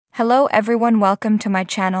Hello everyone, welcome to my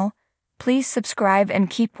channel. Please subscribe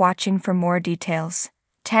and keep watching for more details.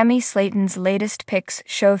 Tammy Slaton's latest pics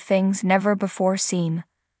show things never before seen.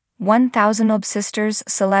 1000 Sisters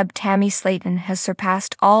celeb Tammy Slaton has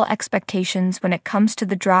surpassed all expectations when it comes to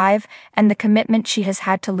the drive and the commitment she has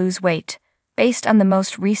had to lose weight. Based on the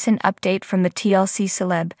most recent update from the TLC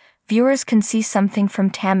celeb, viewers can see something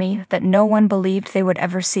from Tammy that no one believed they would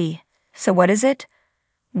ever see. So what is it?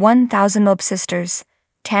 1000 Sisters.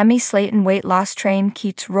 Tammy Slaton weight loss train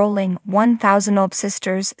keeps rolling. 1000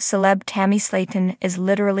 Sisters celeb Tammy Slaton is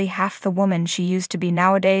literally half the woman she used to be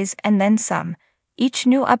nowadays, and then some. Each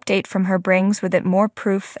new update from her brings with it more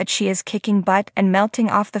proof that she is kicking butt and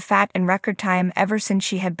melting off the fat in record time ever since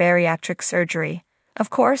she had bariatric surgery.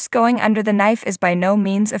 Of course, going under the knife is by no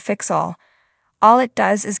means a fix-all. All it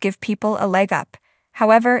does is give people a leg up.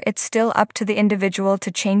 However, it's still up to the individual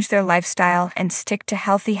to change their lifestyle and stick to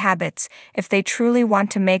healthy habits if they truly want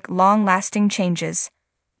to make long-lasting changes.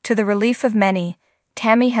 To the relief of many,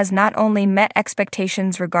 Tammy has not only met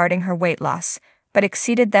expectations regarding her weight loss, but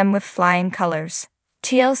exceeded them with flying colors.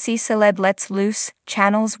 TLC celeb lets loose,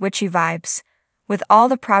 channels witchy vibes. With all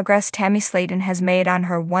the progress Tammy Slaton has made on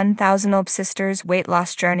her 1000 Sisters weight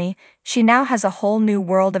loss journey, she now has a whole new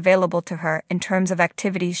world available to her in terms of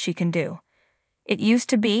activities she can do. It used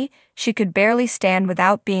to be, she could barely stand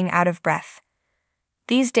without being out of breath.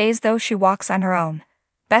 These days though, she walks on her own.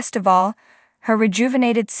 Best of all, her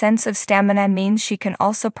rejuvenated sense of stamina means she can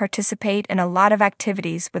also participate in a lot of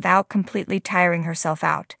activities without completely tiring herself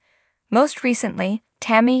out. Most recently,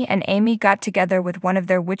 Tammy and Amy got together with one of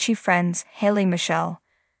their witchy friends, Haley Michelle.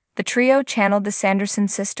 The trio channeled the Sanderson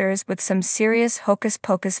sisters with some serious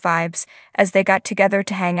hocus-pocus vibes as they got together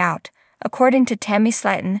to hang out. According to Tammy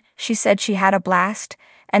Slaton, she said she had a blast,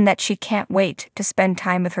 and that she can't wait to spend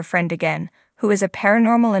time with her friend again, who is a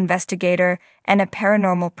paranormal investigator and a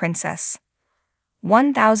paranormal princess.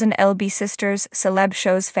 1000 Sisters celeb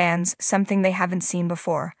shows fans something they haven't seen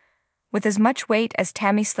before. With as much weight as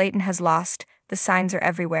Tammy Slaton has lost, the signs are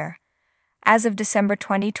everywhere. As of December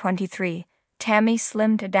 2023, Tammy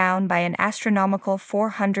slimmed down by an astronomical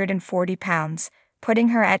 440 pounds, putting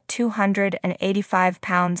her at 285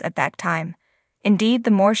 pounds at that time. Indeed,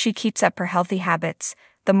 the more she keeps up her healthy habits,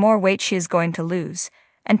 the more weight she is going to lose,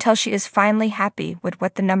 until she is finally happy with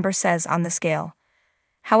what the number says on the scale.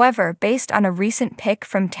 However, based on a recent pic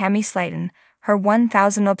from Tammy Slaton, her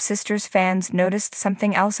 1000 Sisters fans noticed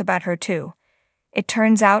something else about her too. It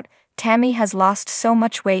turns out, Tammy has lost so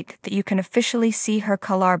much weight that you can officially see her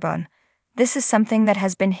collarbone. This is something that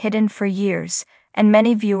has been hidden for years, and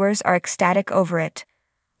many viewers are ecstatic over it.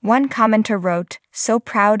 One commenter wrote, "So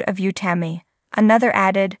proud of you, Tammy." Another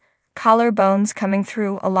added, "Collarbones coming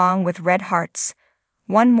through along with red hearts."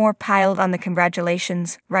 One more piled on the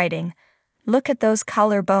congratulations, writing, "Look at those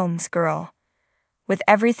collarbones, girl." With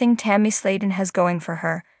everything Tammy Slaton has going for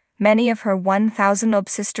her, many of her 1000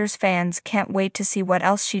 Sisters fans can't wait to see what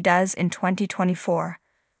else she does in 2024.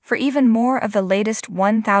 For even more of the latest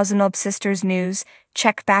 1000 Sisters news,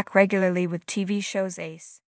 check back regularly with TV shows Ace.